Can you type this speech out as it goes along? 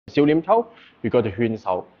小念頭, you got the 圈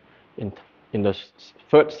手. In the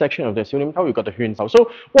third section of the 小念頭, you got the 圈手.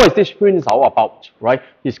 So what is this 圈手 about, right?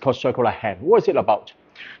 It's called circular hand. What is it about?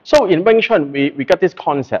 So in Wing Chun, we get this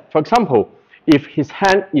concept. For example, if his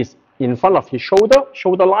hand is in front of his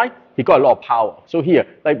shoulder line, he got a lot of power. So here,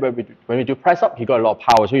 like when we do press up, he got a lot of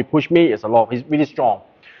power. So he push me, he's really strong.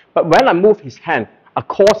 But when I move his hand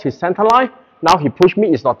across his center line, now he push me,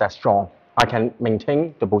 it's not that strong. I can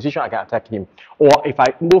maintain the position, I can attack him. Or if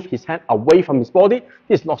I move his hand away from his body,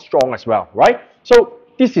 this is not strong as well, right? So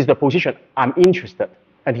this is the position I'm interested,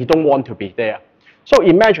 and he don't want to be there. So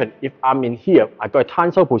imagine if I'm in here, I got a Chi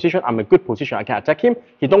Sau position, I'm in a good position, I can attack him,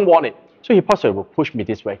 he don't want it. So he possibly will push me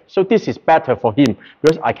this way. So this is better for him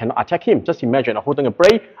because I cannot attack him. Just imagine I'm holding a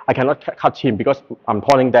blade, I cannot cut him because I'm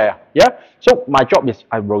pointing there. Yeah? So my job is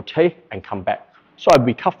I rotate and come back. So I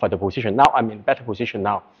recover the position. Now I'm in better position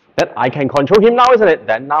now. Then I can control him now, isn't it?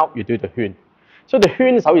 Then now you do the 圈. So the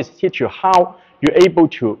圈手 is teach you how you're able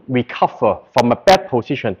to recover from a bad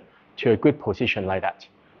position to a good position like that.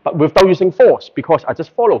 But without using force, because I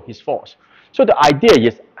just follow his force. So the idea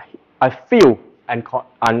is I feel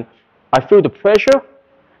I feel the pressure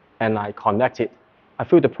and I connect it. I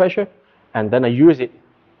feel the pressure and then I use it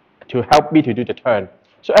to help me to do the turn.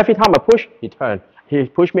 So every time I push, he turn. He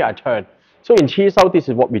push me, I turn. So in Chi Sau, this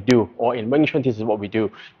is what we do, or in Wing Chun, this is what we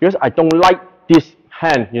do. Because I don't like this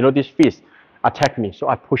hand, this fist attack me, so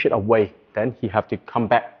I push it away. Then he have to come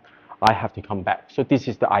back. I have to come back. So this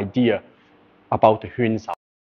is the idea about the 圈手.